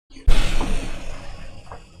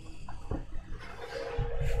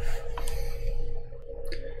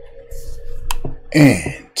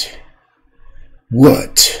And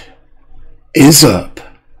what is up,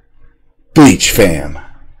 Bleach fam?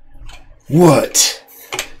 What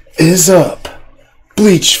is up,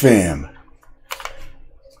 Bleach fam?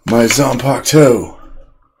 My Zanpakuto.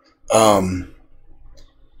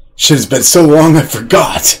 Shit, it's been so long I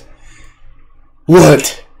forgot.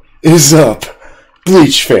 What is up,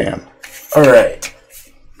 Bleach fam? Alright.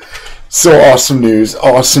 So awesome news,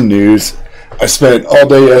 awesome news. I spent all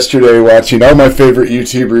day yesterday watching all my favorite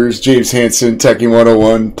YouTubers, James Hansen,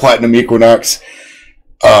 Techie101, Platinum Equinox,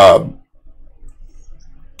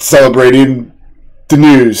 celebrating the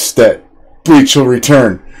news that Bleach will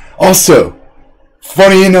return. Also,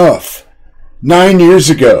 funny enough, 9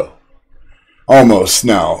 years ago, almost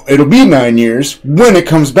now, it'll be 9 years when it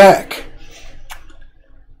comes back.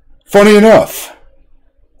 Funny enough,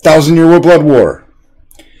 1,000-Year War Blood War.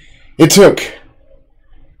 It took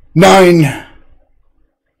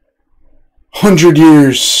 900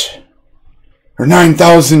 years, or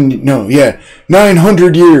 9,000, no, yeah,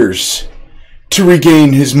 900 years to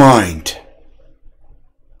regain his mind.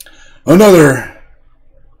 Another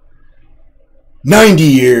 90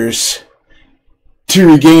 years to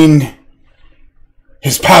regain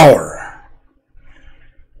his power.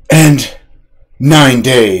 And 9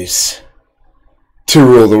 days to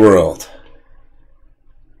rule the world.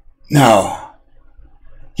 Now,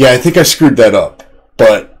 yeah, I think I screwed that up,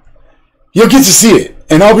 but you'll get to see it,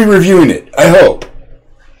 and I'll be reviewing it, I hope.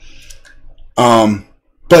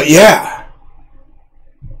 But yeah.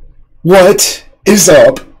 What is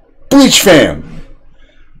up, Bleach fam?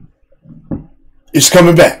 It's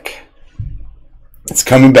coming back. It's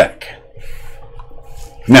coming back.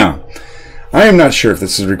 Now, I am not sure if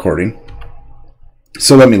this is recording,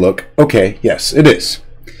 so let me look. Okay, yes, it is.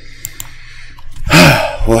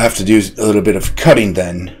 We'll have to do a little bit of cutting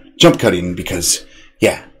then. Jump cutting, because,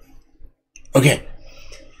 yeah. Okay.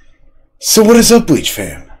 So what is up, Bleach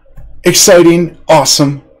fam? Exciting,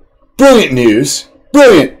 awesome, brilliant news.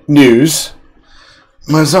 Brilliant news.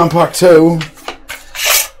 My Zanpakuto.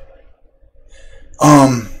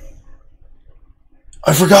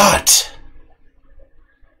 I forgot.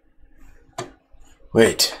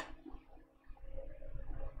 Wait.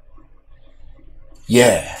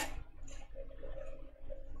 Yeah.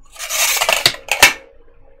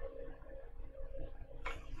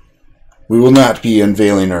 We will not be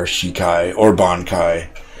unveiling our Shikai or Bankai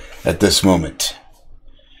at this moment.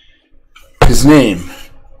 His name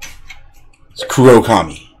is Kuro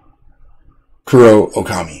Okami.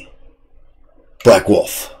 Black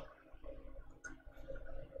Wolf.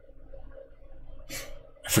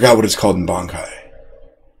 I forgot what it's called in Bankai.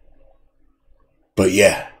 But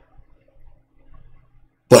yeah.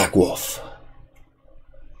 Black Wolf.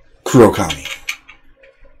 Kurokami.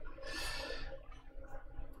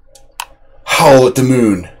 Howl at the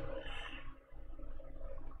Moon.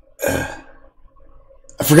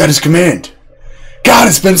 I forgot his command. God,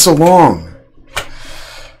 it's been so long.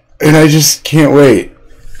 And I just can't wait.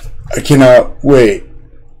 I cannot wait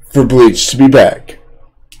for Bleach to be back.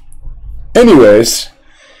 Anyways,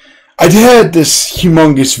 I had this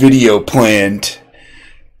humongous video planned.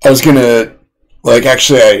 I was gonna,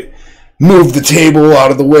 I moved the table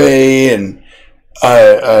out of the way, and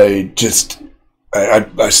I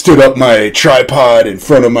stood up my tripod in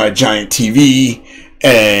front of my giant TV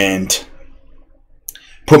and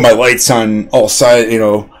put my lights on all sides,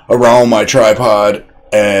 around my tripod,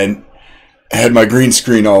 and had my green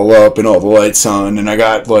screen all up and all the lights on, and I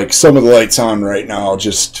got some of the lights on right now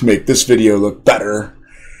just to make this video look better.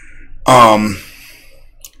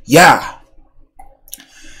 Yeah.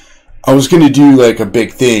 I was gonna do a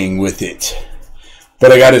big thing with it,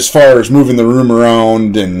 but I got as far as moving the room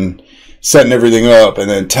around and setting everything up and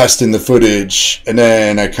then testing the footage, and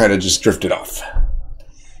then I kind of just drifted off.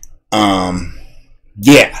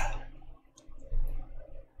 Yeah.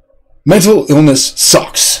 Mental illness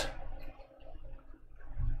sucks.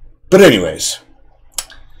 But anyways.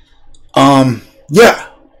 Yeah.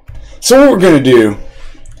 So what we're going to do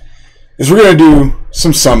is we're going to do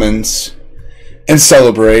some summons and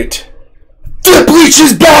celebrate that Bleach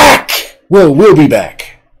is back! Well, we'll be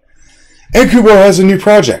back. And Kubo has a new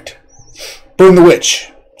project. Burn the Witch.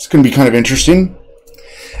 It's going to be kind of interesting.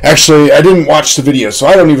 Actually, I didn't watch the video, so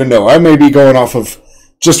I don't even know. I may be going off of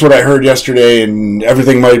just what I heard yesterday, and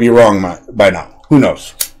everything might be wrong by now. Who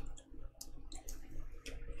knows?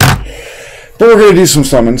 But we're going to do some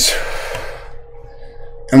summons.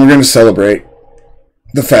 And we're going to celebrate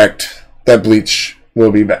the fact that Bleach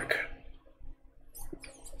will be back.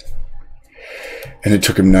 And it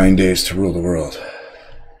took him 9 days to rule the world.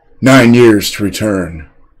 9 years to return.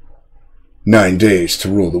 9 days to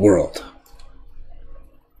rule the world.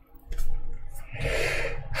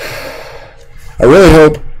 I really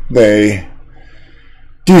hope they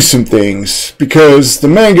do some things, because the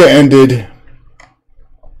manga ended.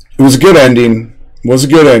 It was a good ending.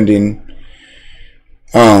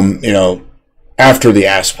 You know, after the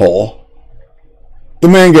ass pull, the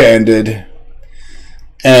manga ended,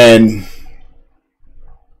 and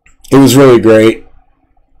it was really great.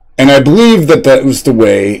 And I believe that that was the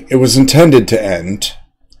way it was intended to end.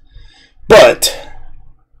 But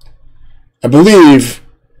I believe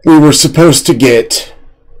we were supposed to get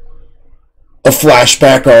a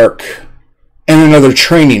flashback arc and another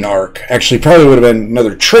training arc. Actually, probably would have been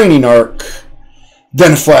another training arc,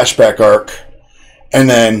 then a flashback arc, and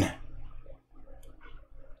then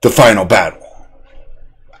the final battle.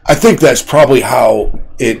 I think that's probably how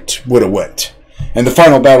it would have went. And the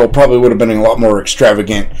final battle probably would have been a lot more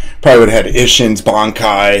extravagant. Probably would have had Ishin's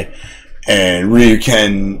Bankai and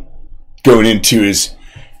Ryuken going into his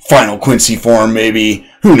final Quincy form, maybe.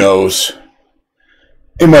 Who knows?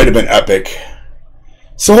 It might have been epic.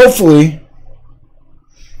 So hopefully,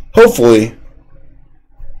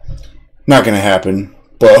 not going to happen,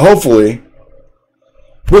 but hopefully,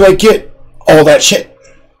 we'll like get all that shit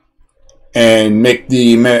and make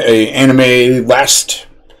the anime last.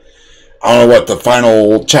 I don't know what the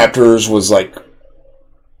final chapters was, like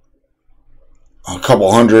a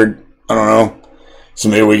couple hundred. I don't know. So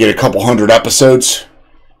maybe we get a couple hundred episodes.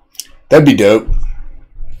 That'd be dope.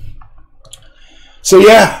 So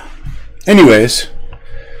yeah. Anyways,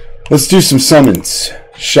 let's do some summons,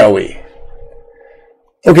 shall we?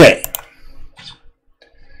 Okay.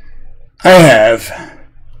 I have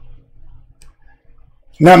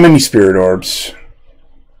not many spirit orbs.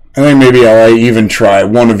 I think maybe I'll even try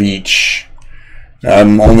one of each.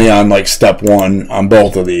 I'm only on like step 1 on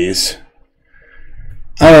both of these.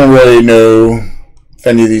 I don't really know if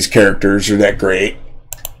any of these characters are that great.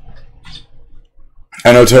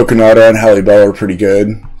 I know Tokunada and Halle Bell are pretty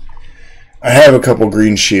good. I have a couple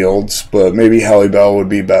green shields, but maybe Halle Bell would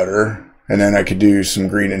be better. And then I could do some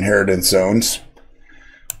green inheritance zones.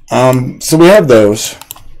 So we have those.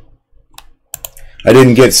 I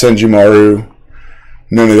didn't get Senjumaru.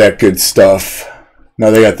 None of that good stuff. Now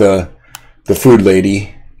they got the food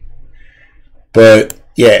lady. But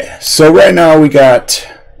yeah, so right now we got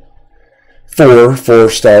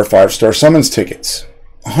 4-star, 5-star summons tickets,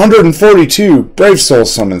 142 Brave Soul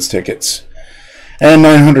summons tickets, and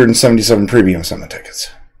 977 premium summon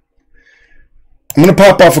tickets. I'm going to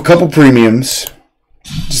pop off a couple premiums.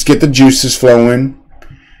 Just get the juices flowing.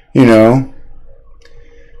 You know.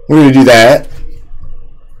 We're going to do that.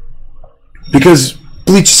 Because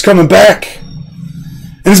Bleach is coming back.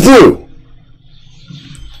 And it's blue.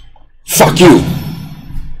 Fuck you.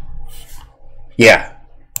 Yeah.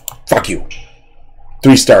 Fuck you.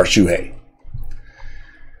 3-star Shuhei.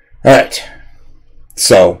 Alright.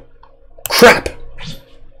 So, crap.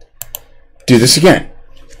 Do this again.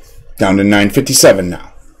 Down to 957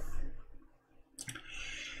 now.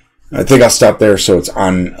 I think I'll stop there so it's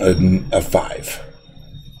on a 5.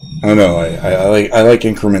 I don't know. I like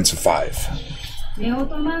increments of 5.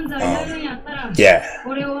 Yeah.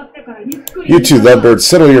 You two lovebirds,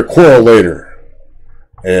 settle your quarrel later.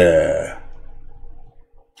 Yeah.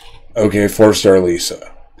 Okay, 4-star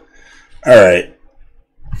Lisa. Alright.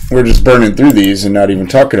 We're just burning through these and not even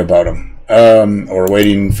talking about them. Or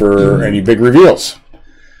waiting for any big reveals.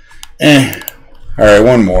 Alright,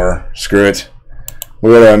 one more. Screw it.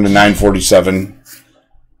 We'll go down to 947.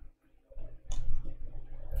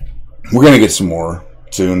 We're going to get some more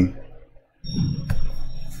soon.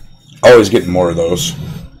 Always getting more of those.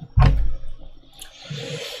 I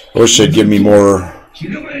wish they'd give me more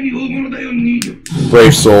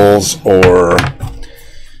Brave Souls or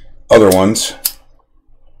other ones.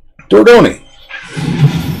 Dordoni.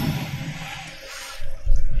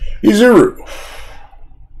 Izuru.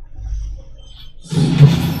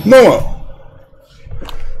 Momo.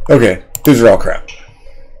 Okay, these are all crap.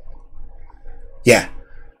 Yeah.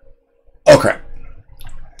 All crap.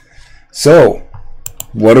 So,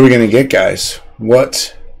 what are we going to get, guys?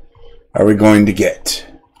 What are we going to get?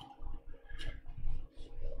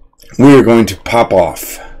 We are going to pop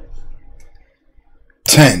off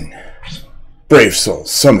 10 Brave Soul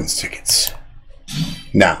summons tickets.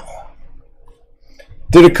 Now,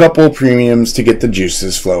 did a couple premiums to get the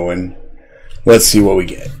juices flowing. Let's see what we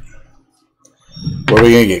get. What are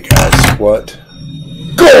we going to get, guys? What?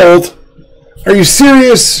 Gold? Are you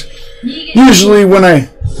serious? Usually when I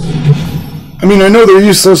mean, I know they're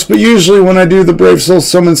useless, but usually when I do the Brave Soul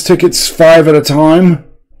summons tickets 5 at a time,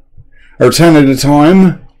 or 10 at a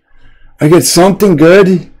time, I get something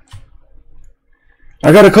good.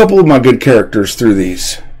 I got a couple of my good characters through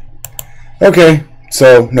these. Okay,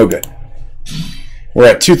 so no good. We're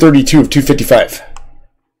at 232 of 255.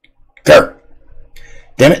 Go.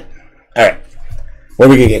 Damn it. Alright. What are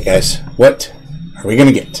we gonna get, guys? What are we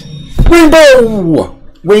gonna get? Rainbow!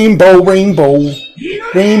 Rainbow, rainbow,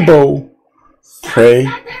 rainbow. Pray,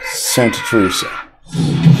 Santa Teresa.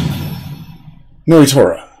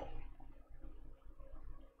 Noritora.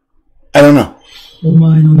 I don't know. I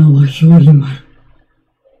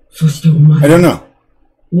don't know.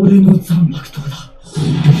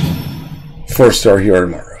 4-star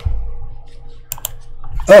Hyorimaro.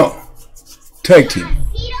 Oh. Tag team.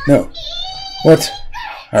 No. What?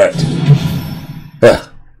 Alright.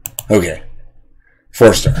 Okay.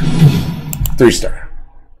 4-star. 3-star.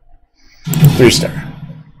 3-star.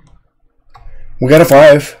 We got a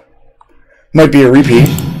 5. Might be a repeat.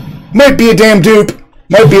 Might be a damn dupe.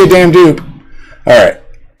 Might be a damn dupe. Alright.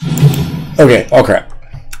 Okay, all crap.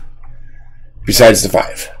 Besides the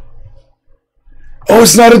 5. Oh,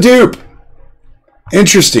 it's not a dupe!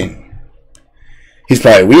 Interesting. He's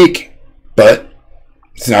probably weak, but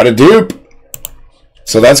it's not a dupe.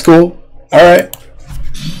 So that's cool. Alright.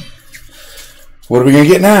 What are we gonna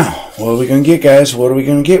get now? What are we gonna get, guys? What are we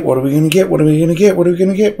gonna get? What are we gonna get? What are we gonna get? What are we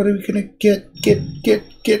gonna get? What are we gonna get? Get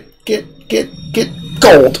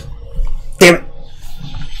gold. Damn it.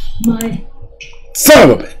 My Son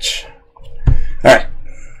of a bitch. Alright.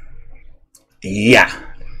 Yeah.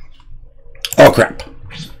 Oh crap.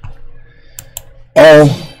 All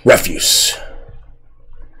refuse.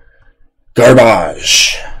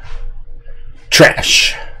 Garbage.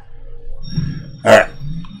 Trash. Alright.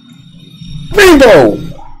 Rainbow!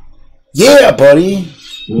 Yeah, buddy!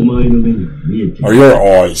 Are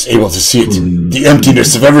your eyes able to see it? The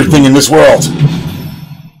emptiness of everything in this world?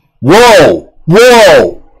 Whoa!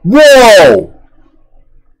 Whoa! Whoa!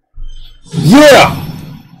 Yeah!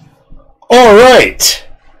 Alright!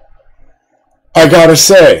 I gotta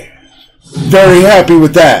say, very happy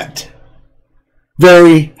with that.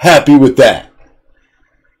 Very happy with that.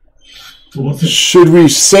 Should we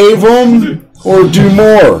save them or do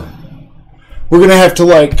more? We're gonna have to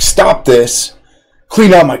like stop this,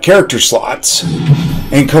 clean out my character slots,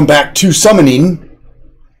 and come back to summoning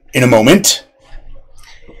in a moment.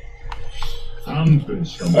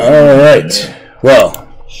 Alright. Well,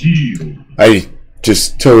 I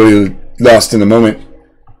just totally lost in the moment.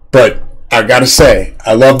 But I gotta say,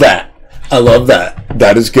 I love that. I love that.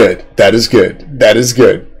 That is good. That is good. That is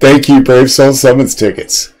good. Thank you, Brave Soul Summons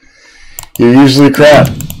tickets. You're usually crap,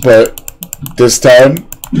 but this time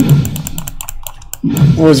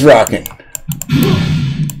was rocking.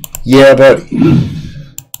 Yeah, buddy.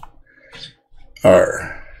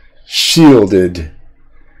 Our shielded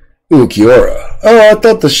Ukiura. Oh, I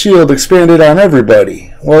thought the shield expanded on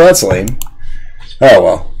everybody. Well, that's lame. Oh,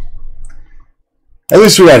 well. At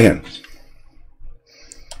least we got him.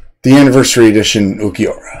 The Anniversary Edition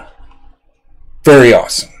Ukiura. Very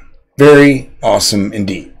awesome. Very awesome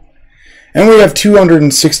indeed. And we have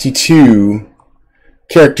 262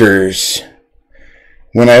 characters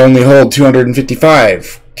when I only hold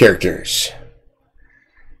 255 characters.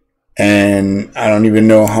 And I don't even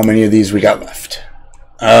know how many of these we got left.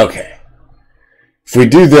 Okay. If we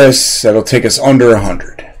do this, that'll take us under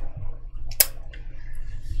 100.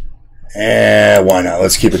 Why not?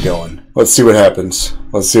 Let's keep it going. Let's see what happens.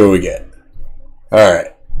 Let's see what we get.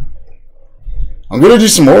 Alright. I'm going to do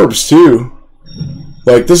some orbs, too.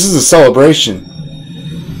 Like, this is a celebration.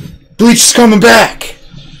 Bleach is coming back!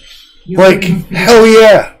 Like, hell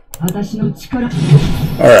yeah!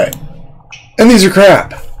 Alright. And these are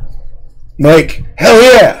crap. Like, hell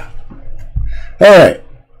yeah! Alright.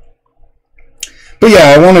 But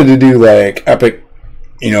yeah, I wanted to do, like, epic,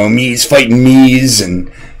 you know, Mii's fighting Mii's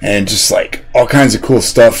and just, like, all kinds of cool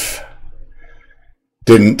stuff.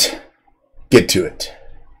 Didn't get to it.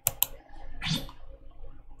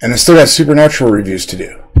 And I still got Supernatural reviews to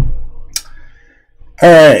do.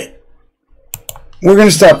 Alright. We're going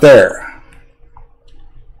to stop there.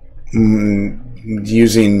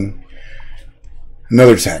 Using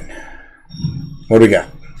another 10. What do we got?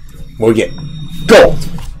 What do we get? Gold!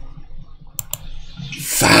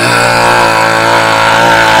 Fudge!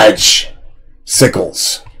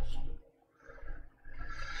 Sickles.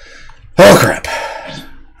 Oh, crap.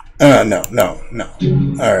 No.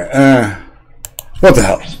 Alright, what the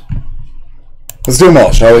hell? Let's do them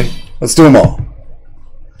all, shall we? Let's do them all.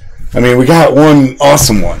 I mean, we got one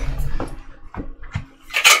awesome one.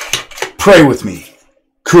 Pray with me.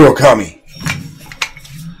 Kurokami.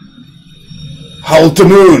 Howl at the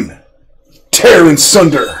moon. Tear in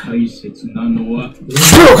sunder.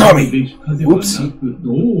 Kurokami! Whoopsie.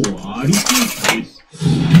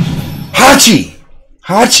 Hachi!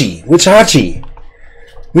 Hachi! Which Hachi?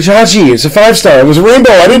 Which Hachi? It's a 5-star. It was a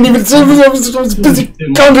rainbow. I didn't even say it was, I was busy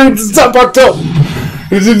conjuring the top octo.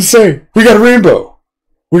 It didn't say. We got a rainbow.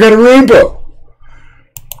 We got a rainbow.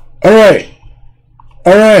 Alright.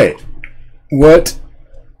 Alright. What?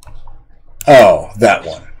 Oh, that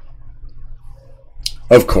one.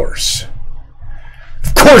 Of course.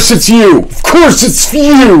 Of course it's you! Of course it's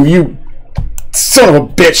you, you son of a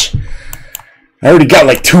bitch! I already got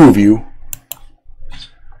like 2 of you.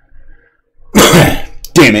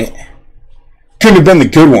 Damn it. Couldn't have been the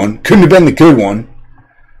good one. Couldn't have been the good one.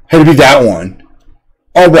 Had to be that one.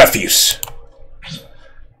 All refuse.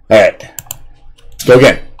 Alright. Let's go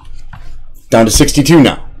again. Down to 62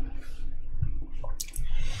 now.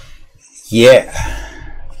 Yeah.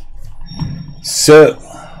 So,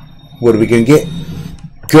 what are we gonna get?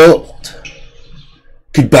 Gold.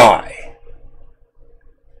 Goodbye.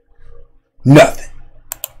 Nothing.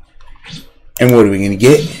 And what are we gonna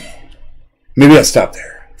get? Maybe I'll stop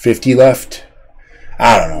there. 50 left?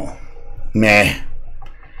 I don't know. Meh.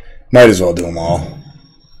 Might as well do them all.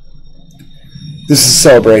 This is a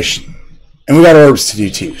celebration. And we got orbs to do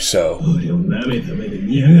too, so. And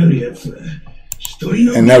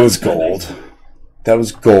that was gold. That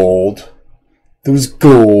was gold. That was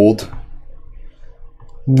gold.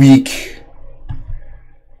 Weak.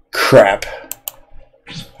 Crap.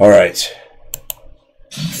 Alright.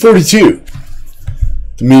 42.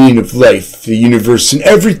 The meaning of life, the universe, and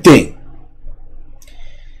everything.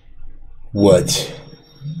 What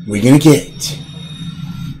are we gonna get?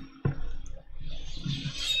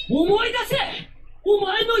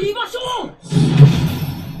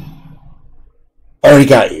 Already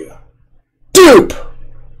got you. Dupe!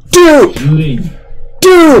 Dupe!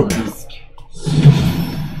 Dupe!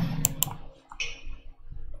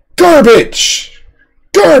 Garbage!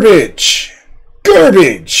 Garbage!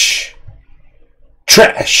 Garbage!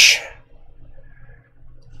 Trash!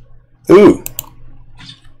 Ooh.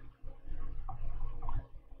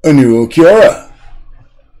 A new Okiara.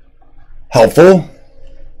 Helpful.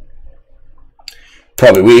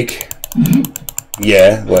 Probably weak.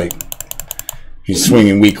 Yeah, like he's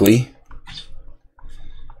swinging weakly.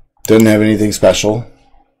 Doesn't have anything special.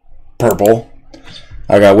 Purple.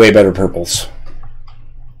 I got way better purples.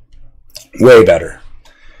 Way better.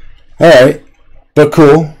 Alright. But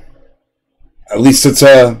cool. At least it's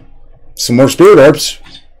some more spirit orbs.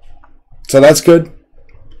 So that's good.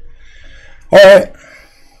 Alright.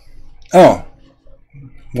 Oh.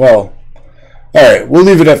 Well. Alright, we'll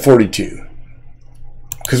leave it at 42.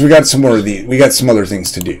 Because we got some more of the we got some other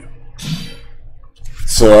things to do.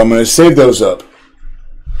 So I'm gonna save those up.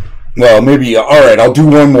 Well, maybe alright, I'll do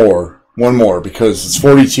one more. One more, because it's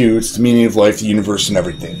 42, it's the meaning of life, the universe, and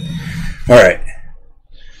everything. Alright.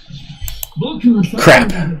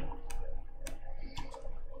 Crap.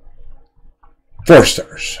 4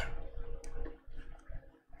 stars.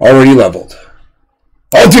 Already leveled.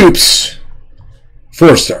 All dupes!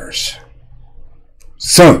 4 stars.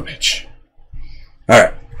 Son of a bitch.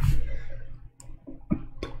 Alright.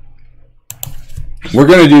 We're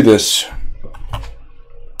going to do this.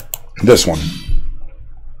 This one.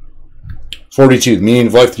 42. The meaning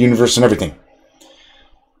of life, the universe, and everything.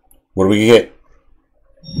 What do we get?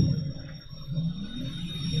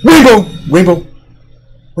 Rainbow! Rainbow!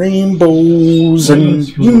 Rainbows and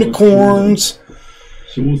unicorns.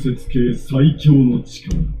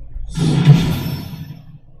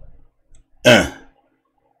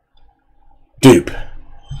 Dupe.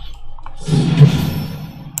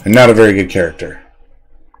 And not a very good character.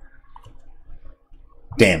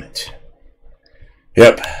 Damn it.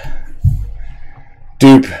 Yep.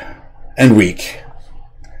 Dupe and weak.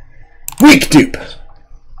 Weak dupe.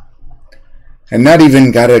 And not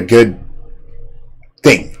even got a good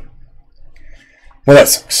thing. Well, that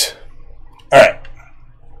sucks. Alright.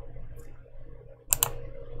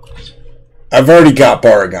 I've already got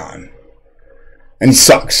Baragon. And he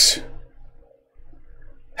sucks.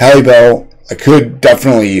 Hallibell, I could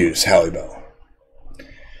definitely use Hallibell.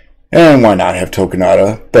 And why not have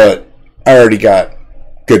Tokonata? But I already got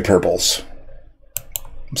good purples.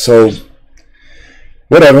 So,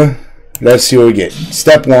 whatever. Let's see what we get.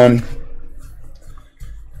 Step 1.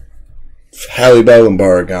 Hallibell and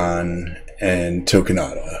Baragon and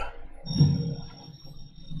Tokonata.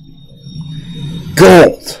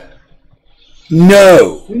 Gold!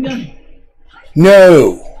 No!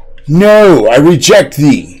 No! No! I reject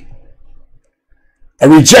thee! I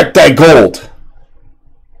reject thy gold!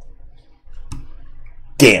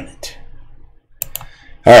 Damn it.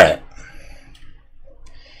 Alright.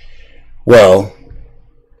 Well,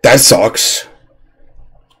 that sucks.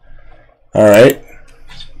 Alright.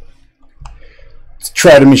 Let's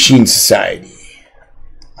try the Machine Society.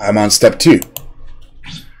 I'm on step 2.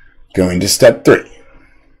 Going to step 3.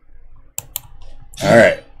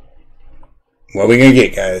 Alright. What are we going to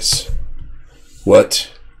get, guys? What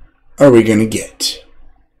are we going to get?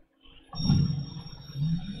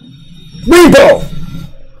 Rainbow!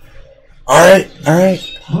 Alright, alright.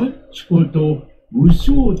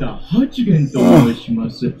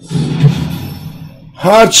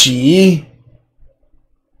 Hachi?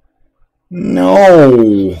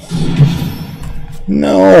 No.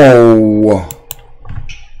 No.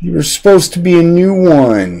 You were supposed to be a new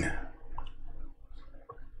one.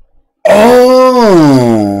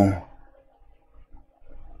 Oh.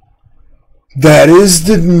 That is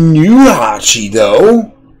the new Hachi,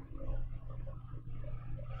 though.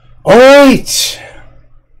 Alright.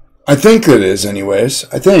 I think it is, anyways.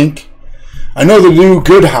 I think. I know the new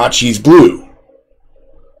good Hachi's blue.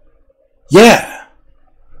 Yeah.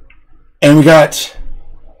 And we got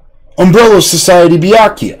Umbrella Society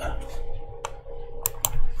Byakuya.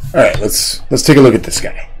 Alright, let's take a look at this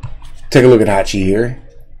guy. Take a look at Hachi here.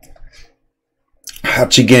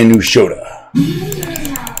 Hachigen Ushoda.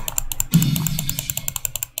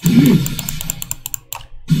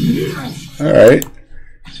 Alright.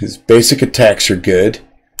 His basic attacks are good.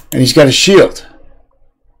 And he's got a shield.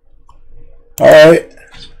 Alright.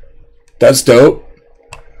 That's dope.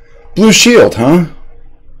 Blue shield, huh?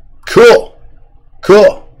 Cool.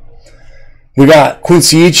 Cool. We got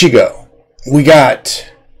Quincy Ichigo. We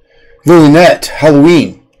got Villanette,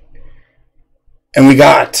 Halloween. And we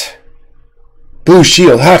got Blue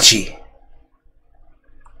Shield, Hachi.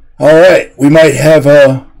 Alright. We might have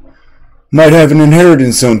an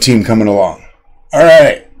Inheritance Zone team coming along.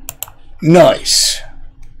 Alright. Nice.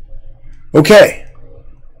 Okay.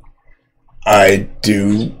 I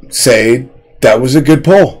do say that was a good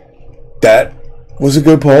poll. That was a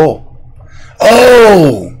good poll.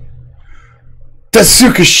 Oh! That's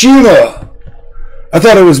Tsukishima! I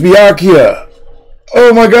thought it was Byakuya.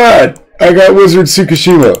 Oh my god! I got Wizard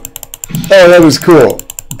Tsukishima. Oh, that was cool.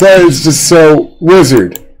 That is just so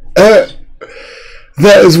Wizard. That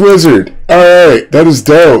is Wizard. Alright, that is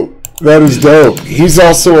dope. That is dope. He's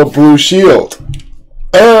also a blue shield.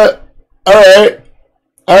 Alright.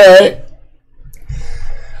 Alright.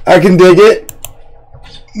 I can dig it.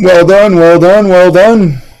 Well done, well done, well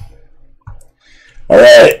done.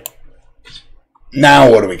 Alright. Now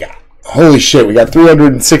what do we got? Holy shit, we got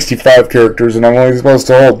 365 characters and I'm only supposed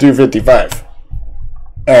to hold 255.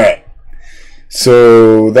 Alright.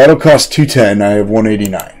 So that'll cost 210, I have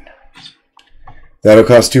 189. That'll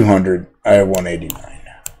cost 200, I have 189.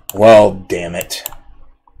 Well, damn it.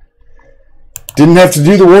 Didn't have to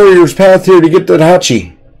do the Warrior's Path here to get that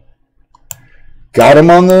Hachi. Got him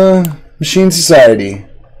on the Machine Society.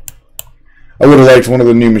 I would have liked one of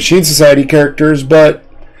the new Machine Society characters, but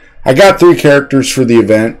I got 3 characters for the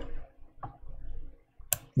event.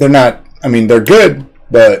 They're not, I mean, they're good,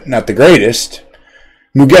 but not the greatest.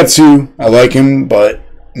 Mugetsu, I like him, but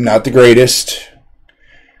not the greatest.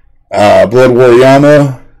 Blood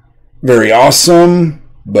Wariyama, very awesome,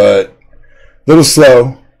 but a little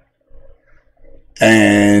slow.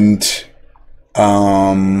 And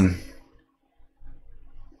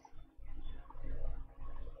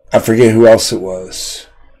I forget who else it was.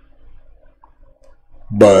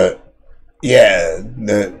 But yeah,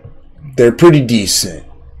 they're pretty decent.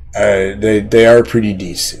 They are pretty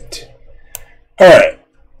decent. Alright.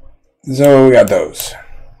 So we got those.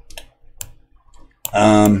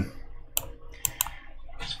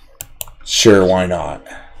 Sure, why not?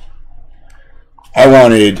 I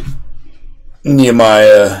wanted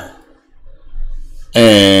Nehemiah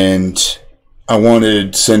and I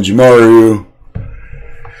wanted Senjimaru.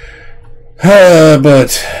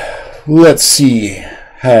 But let's see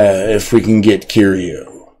if we can get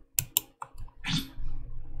Kiryu.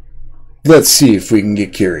 Let's see if we can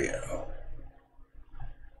get Kiryu.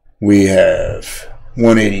 We have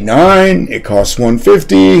 189. It costs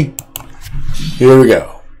 150. Here we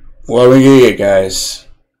go. What are we gonna get, guys?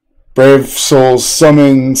 Brave Souls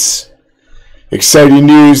summons. Exciting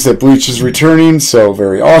news that Bleach is returning, so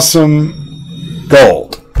very awesome.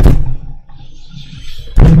 Gold.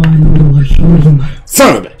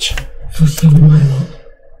 Son of a bitch.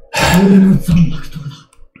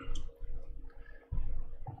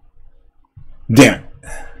 Damn it.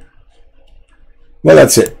 Well,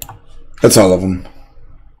 that's it. That's all of them.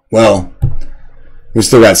 Well, we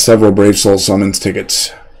still got several Brave Soul Summons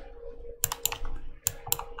tickets.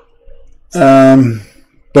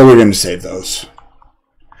 But we're going to save those.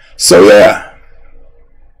 So, yeah.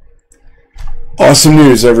 Awesome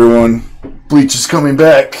news, everyone. Bleach is coming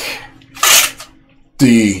back.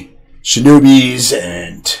 The Shinobis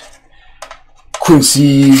and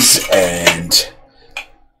Quincy's and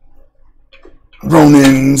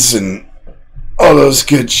Ronins and all those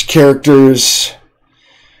good characters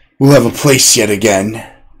will have a place yet again.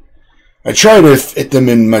 I try to fit them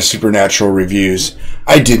in my Supernatural reviews.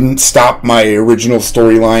 I didn't stop my original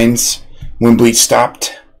storylines when Bleach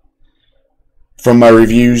stopped from my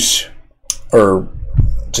reviews, or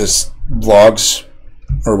just vlogs,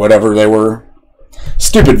 or whatever they were.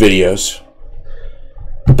 Stupid videos.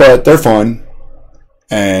 But they're fun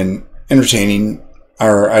and entertaining,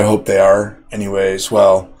 or I hope they are. Anyways,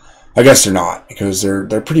 well, I guess they're not, because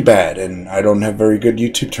they're pretty bad, and I don't have very good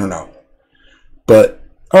YouTube turnout. But,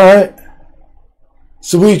 alright.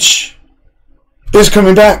 So Bleach is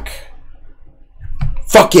coming back.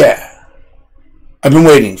 Fuck yeah. I've been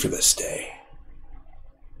waiting for this day.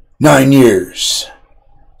 9 years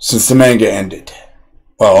since the manga ended.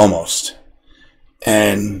 Well, almost.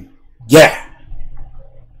 And, yeah.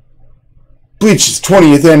 Bleach's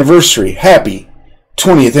 20th anniversary. Happy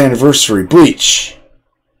 20th anniversary, Bleach.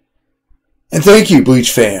 And thank you,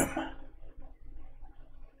 Bleach fam.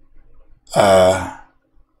 Yeah.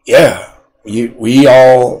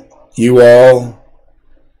 You all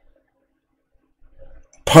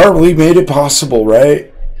partly made it possible,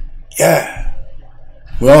 right? Yeah.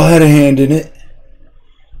 We all had a hand in it.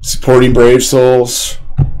 Supporting Brave Souls.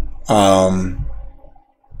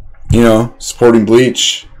 Supporting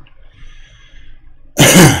Bleach.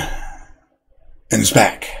 And it's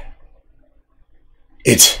back.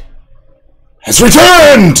 It has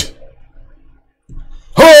returned!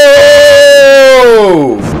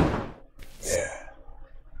 Ho! Yeah.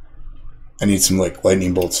 I need some,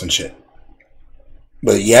 lightning bolts and shit.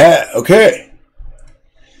 But yeah, okay.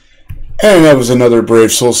 And that was another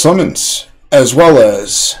Brave Soul summons, as well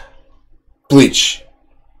as Bleach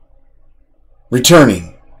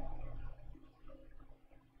returning.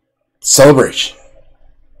 Celebration.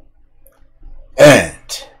 And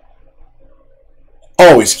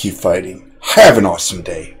always keep fighting. Have an awesome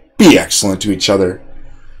day. Be excellent to each other.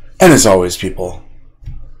 And as always, people,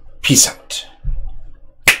 peace out.